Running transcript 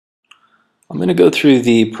I'm going to go through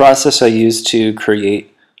the process I use to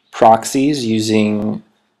create proxies using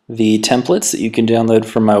the templates that you can download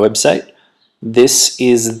from my website. This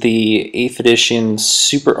is the 8th edition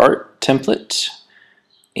Super Art template,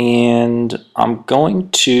 and I'm going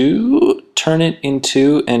to turn it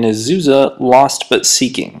into an Azusa Lost But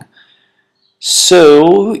Seeking.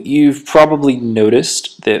 So you've probably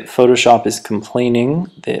noticed that Photoshop is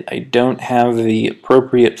complaining that I don't have the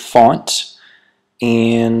appropriate font,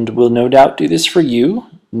 and will no doubt do this for you.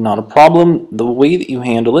 Not a problem. The way that you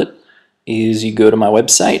handle it is you go to my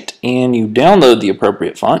website and you download the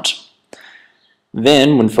appropriate font.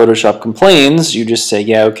 Then when Photoshop complains, you just say,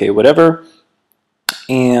 yeah, okay, whatever.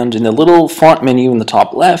 And in the little font menu in the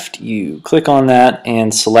top left, you click on that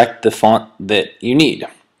and select the font that you need.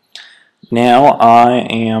 Now I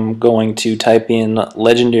am going to type in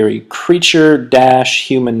legendary creature dash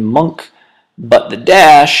human monk, but the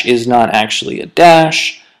dash is not actually a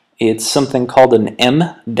dash. It's something called an M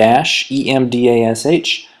dash,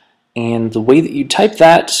 E-M-D-A-S-H, and the way that you type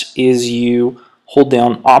that is you hold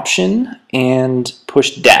down Option and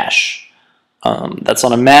push dash. That's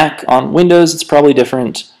on a Mac. On Windows it's probably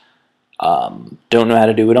different. Don't know how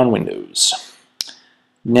to do it on Windows.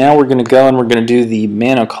 Now we're going to go and we're going to do the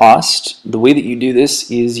mana cost. The way that you do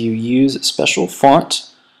this is you use a special font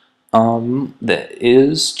that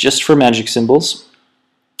is just for magic symbols.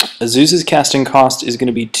 Azusa's casting cost is going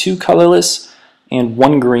to be 2 colorless and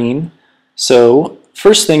 1 green. So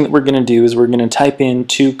first thing that we're going to do is we're going to type in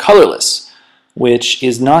 2 colorless, which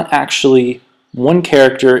is not actually one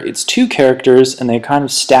character, it's 2 characters, and they kind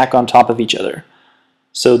of stack on top of each other.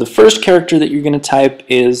 So the first character that you're going to type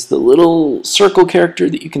is the little circle character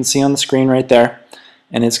that you can see on the screen right there,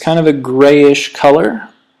 and it's kind of a grayish color.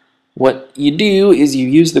 What you do is you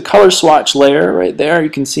use the color swatch layer right there. You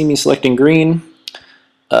can see me selecting green.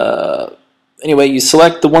 Anyway, you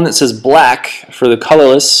select the one that says black for the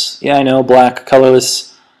colorless. Yeah, I know, black,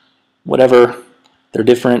 colorless, whatever. They're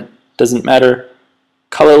different, doesn't matter.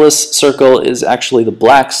 Colorless circle is actually the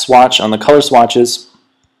black swatch on the color swatches.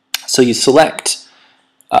 So you select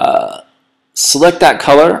that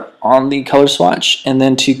color on the color swatch, and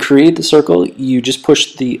then to create the circle you just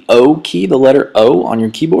push the O key, the letter O on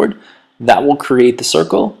your keyboard. That will create the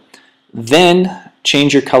circle. Then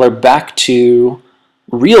change your color back to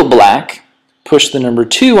real black, push the number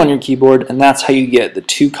 2 on your keyboard, and that's how you get the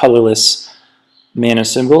 2 colorless mana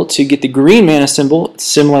symbol. To get the green mana symbol,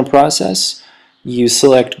 similar process. You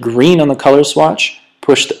select green on the color swatch,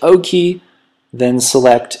 push the O key, then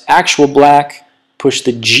select actual black, push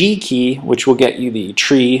the G key, which will get you the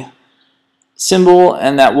tree symbol,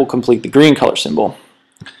 and that will complete the green color symbol.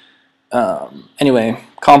 Anyway,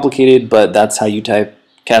 complicated, but that's how you type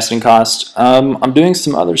casting cost. I'm doing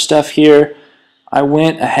some other stuff here. I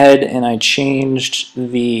went ahead and I changed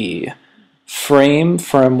the frame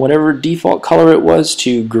from whatever default color it was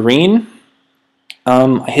to green.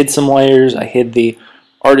 I hid some layers. I hid the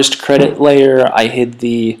artist credit layer. I hid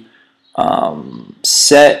the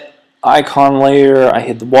set icon layer. I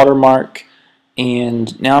hid the watermark.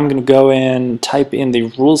 And now I'm going to go in, type in the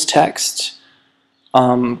rules text.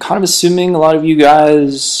 Kind of assuming a lot of you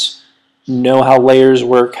guys know how layers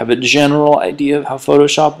work, have a general idea of how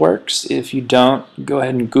Photoshop works. If you don't, go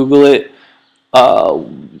ahead and Google it.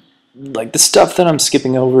 Like the stuff that I'm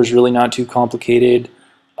skipping over is really not too complicated.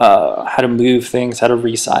 How to move things, how to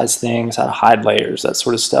resize things, how to hide layers, that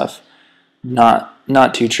sort of stuff. Not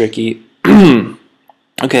too tricky.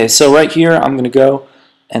 Okay, so right here I'm going to go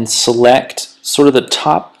and select sort of the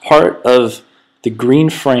top part of the green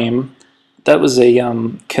frame. That was a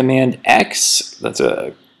Command X. That's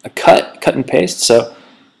a cut and paste. So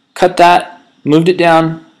cut that, moved it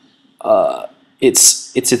down.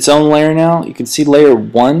 It's its own layer now. You can see layer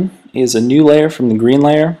 1 is a new layer from the green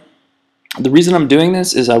layer. The reason I'm doing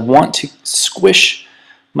this is I want to squish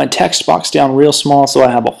my text box down real small so I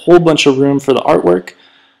have a whole bunch of room for the artwork.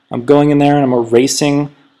 I'm going in there and I'm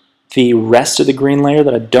erasing the rest of the green layer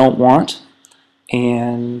that I don't want.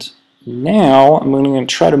 And now I'm going to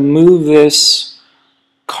try to move this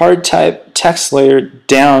card type text layer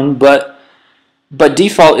down, but by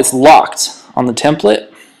default it's locked on the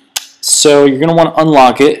template. So you're going to want to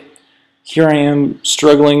unlock it. Here I am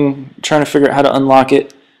struggling, trying to figure out how to unlock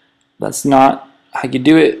it. That's not how you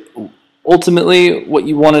do it. Ultimately, what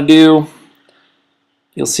you want to do,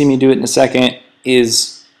 you'll see me do it in a second,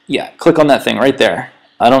 is, yeah, click on that thing right there.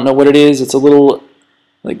 I don't know what it is. It's a little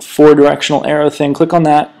like 4-directional arrow thing. Click on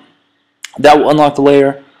that. That will unlock the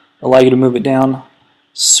layer, allow you to move it down.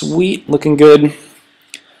 Sweet, looking good.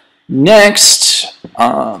 Next,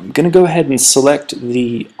 I'm going to go ahead and select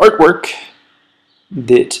the artwork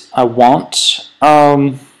that I want.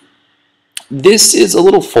 This is a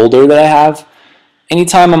little folder that I have.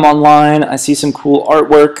 Anytime I'm online, I see some cool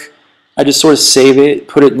artwork, I just sort of save it,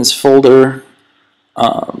 put it in this folder.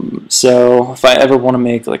 So if I ever want to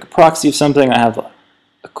make like a proxy of something, I have a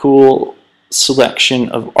cool selection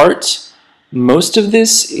of art. Most of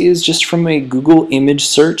this is just from a Google image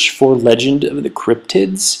search for Legend of the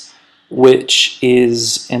Cryptids, which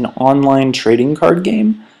is an online trading card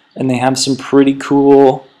game, and they have some pretty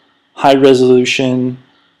cool high-resolution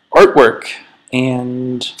artwork.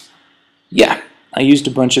 And yeah, I used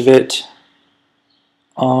a bunch of it.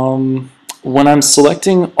 When I'm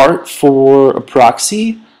selecting art for a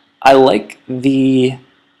proxy, I like the,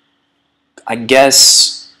 I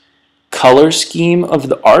guess, color scheme of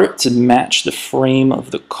the art to match the frame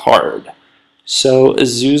of the card. So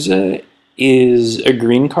Azusa is a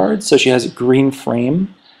green card, so she has a green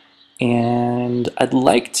frame, and I'd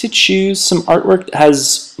like to choose some artwork that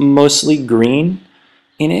has mostly green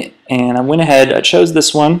in it, and I went ahead, I chose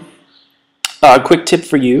this one. A quick tip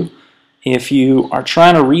for you: if you are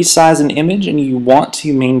trying to resize an image and you want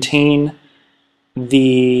to maintain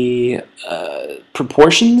the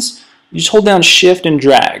proportions, you just hold down Shift and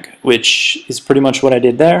drag, which is pretty much what I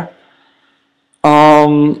did there.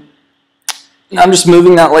 I'm just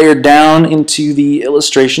moving that layer down into the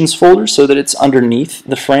illustrations folder so that it's underneath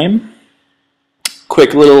the frame.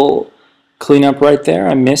 Quick little cleanup right there.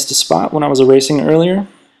 I missed a spot when I was erasing earlier.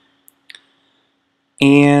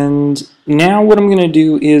 And now what I'm going to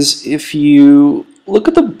do is, if you look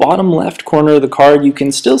at the bottom left corner of the card, you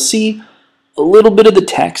can still see a little bit of the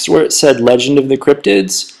text where it said Legend of the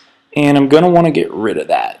Cryptids, and I'm going to want to get rid of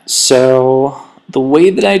that. So the way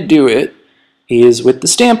that I do it is with the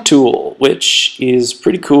stamp tool, which is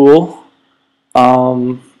pretty cool. I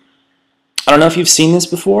don't know if you've seen this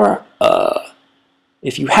before.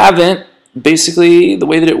 If you haven't, basically the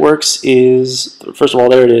way that it works is, first of all,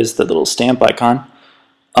 there it is, the little stamp icon.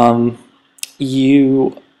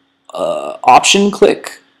 You option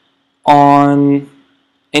click on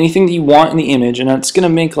anything that you want in the image, and it's going to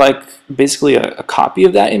make like basically a copy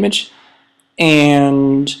of that image,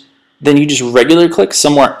 and then you just regular click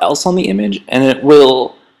somewhere else on the image, and it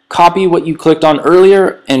will copy what you clicked on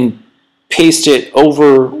earlier and paste it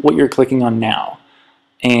over what you're clicking on now.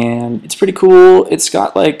 And it's pretty cool. It's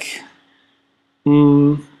got like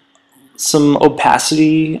some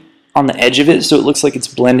opacity on the edge of it, so it looks like it's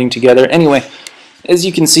blending together. Anyway, as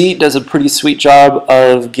you can see, it does a pretty sweet job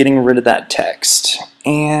of getting rid of that text.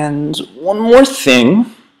 And one more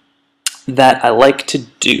thing that I like to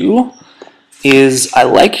do is I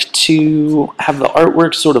like to have the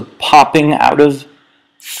artwork sort of popping out of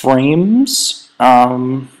frames.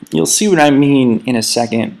 You'll see what I mean in a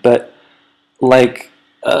second, but like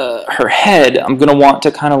her head, I'm going to want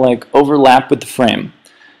to kind of like overlap with the frame.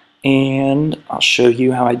 And I'll show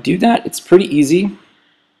you how I do that. It's pretty easy.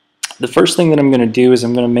 The first thing that I'm going to do is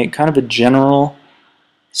I'm going to make kind of a general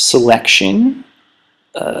selection.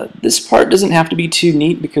 This part doesn't have to be too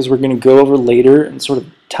neat because we're going to go over later and sort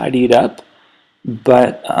of tidy it up.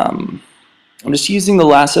 But I'm just using the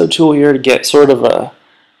lasso tool here to get sort of a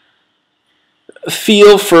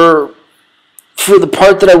feel for the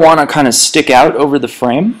part that I want to kind of stick out over the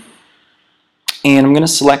frame. And I'm going to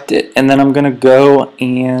select it, and then I'm going to go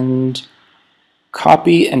and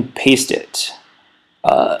copy and paste it.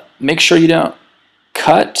 Make sure you don't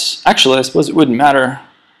cut. Actually, I suppose it wouldn't matter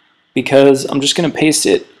because I'm just going to paste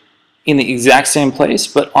it in the exact same place,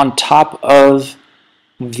 but on top of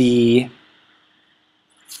the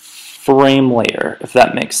frame layer, if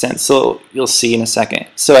that makes sense. So you'll see in a second.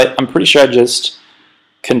 So I'm pretty sure I just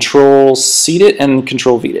Control-C'd it and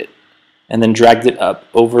Control-V'd it, and then dragged it up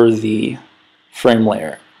over the frame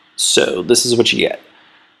layer. So this is what you get.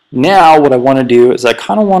 Now what I want to do is I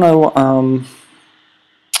kind of want to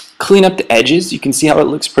clean up the edges. You can see how it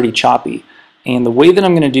looks pretty choppy. And the way that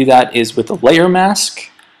I'm going to do that is with a layer mask.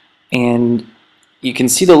 And you can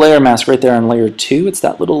see the layer mask right there on layer 2. It's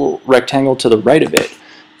that little rectangle to the right of it.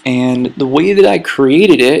 And the way that I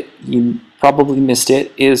created it, you probably missed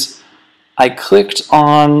it, is I clicked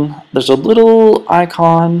on, there's a little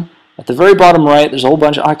icon at the very bottom right. There's a whole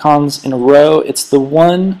bunch of icons in a row. It's the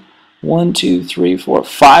 1, 2, 3, 4,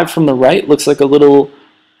 5 from the right. Looks like a little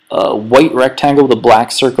white rectangle with a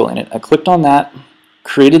black circle in it. I clicked on that,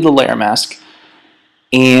 created the layer mask,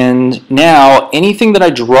 and now anything that I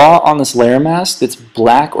draw on this layer mask that's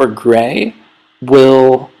black or gray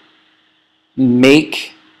will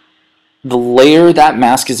make the layer that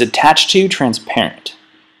mask is attached to transparent.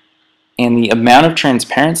 And the amount of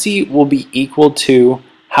transparency will be equal to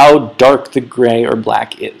how dark the gray or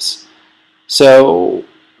black is. So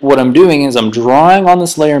what I'm doing is I'm drawing on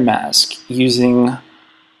this layer mask using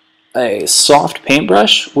a soft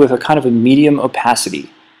paintbrush with a kind of a medium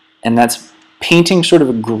opacity, and that's painting sort of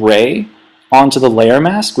a gray onto the layer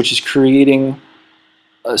mask, which is creating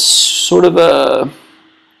a sort of a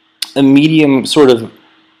medium sort of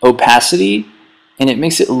opacity, and it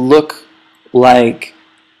makes it look like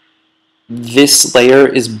this layer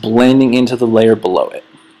is blending into the layer below it.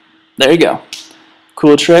 There you go.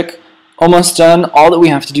 Cool trick. Almost done. All that we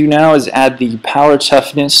have to do now is add the power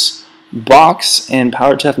toughness box and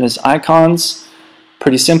power toughness icons.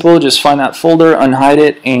 Pretty simple. Just find that folder, unhide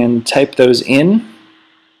it, and type those in.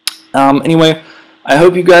 Anyway, I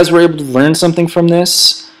hope you guys were able to learn something from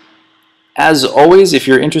this. As always, if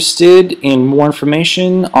you're interested in more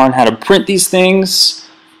information on how to print these things,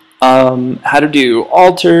 how to do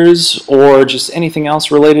alters, or just anything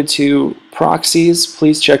else related to proxies,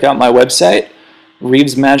 please check out my website,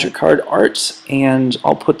 Reeves Magic Card Art, and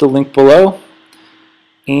I'll put the link below.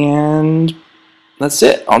 And that's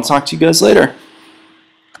it. I'll talk to you guys later.